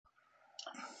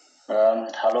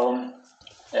Hallo,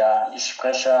 ja, ich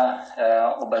spreche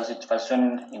über die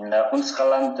Situation in unserem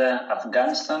Land,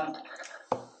 Afghanistan.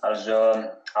 Also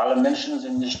alle Menschen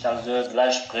sind nicht also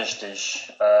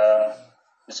gleichberechtigt.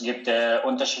 Es gibt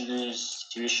Unterschiede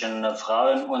zwischen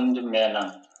Frauen und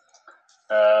Männern.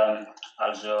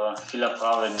 Also viele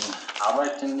Frauen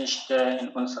arbeiten nicht in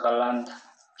unserem Land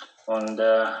und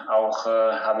auch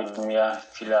haben wir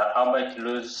viele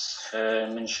arbeitslose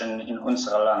Menschen in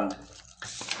unserem Land.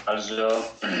 Also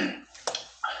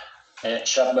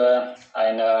ich habe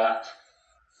eine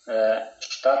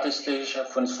Statistik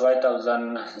von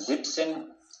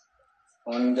 2017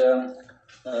 und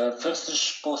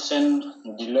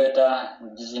 40% die Leute,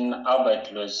 die sind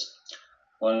arbeitslos.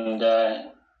 Und äh,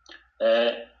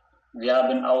 wir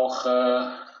haben auch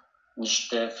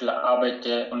nicht viel Arbeit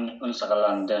in unserem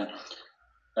Land.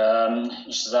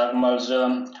 Ich sage mal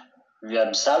so, wir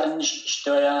bezahlen nicht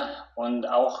Steuer und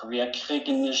auch wir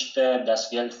kriegen nicht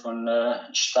das Geld von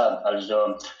Staat.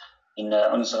 Also in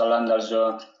unserem Land,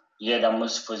 also jeder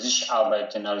muss für sich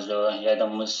arbeiten, also jeder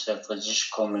muss für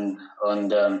sich kommen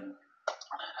und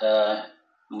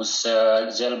muss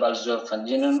selber also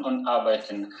verdienen und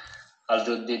arbeiten.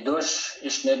 Also dadurch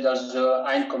ist nicht also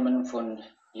Einkommen von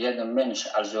jedem Mensch,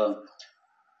 also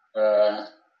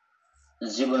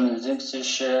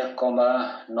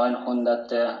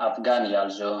 77,900 Afghani,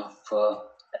 also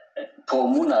pro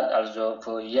Monat, also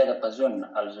für jede Person.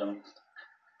 Also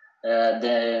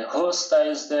der höchste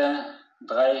ist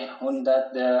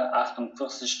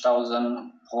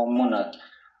 348.000 pro Monat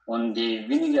und die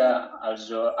weniger,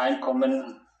 also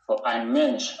Einkommen für einen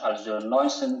Mensch, also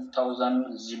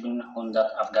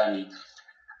 19.700 Afghani.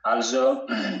 Also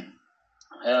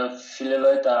viele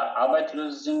Leute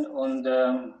arbeitslos sind und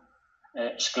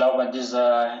ich glaube,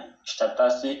 diese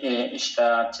Statistik ist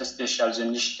also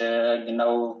nicht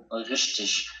genau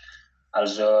richtig.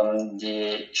 Also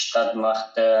die Stadt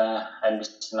macht ein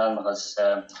bisschen anderes.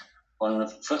 Und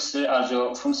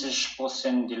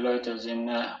 50% die Leute sind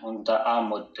unter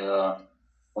Armut.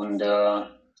 Und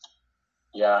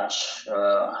ja,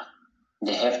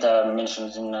 die Hälfte der Menschen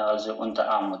sind also unter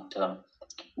Armut.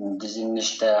 Die sind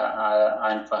nicht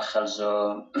einfach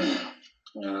also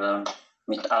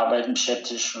mit Arbeit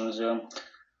beschäftigt und so.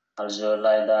 Also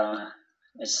leider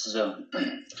ist es so.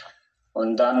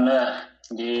 Und dann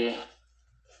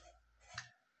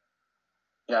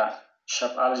ja, ich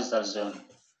habe alles also.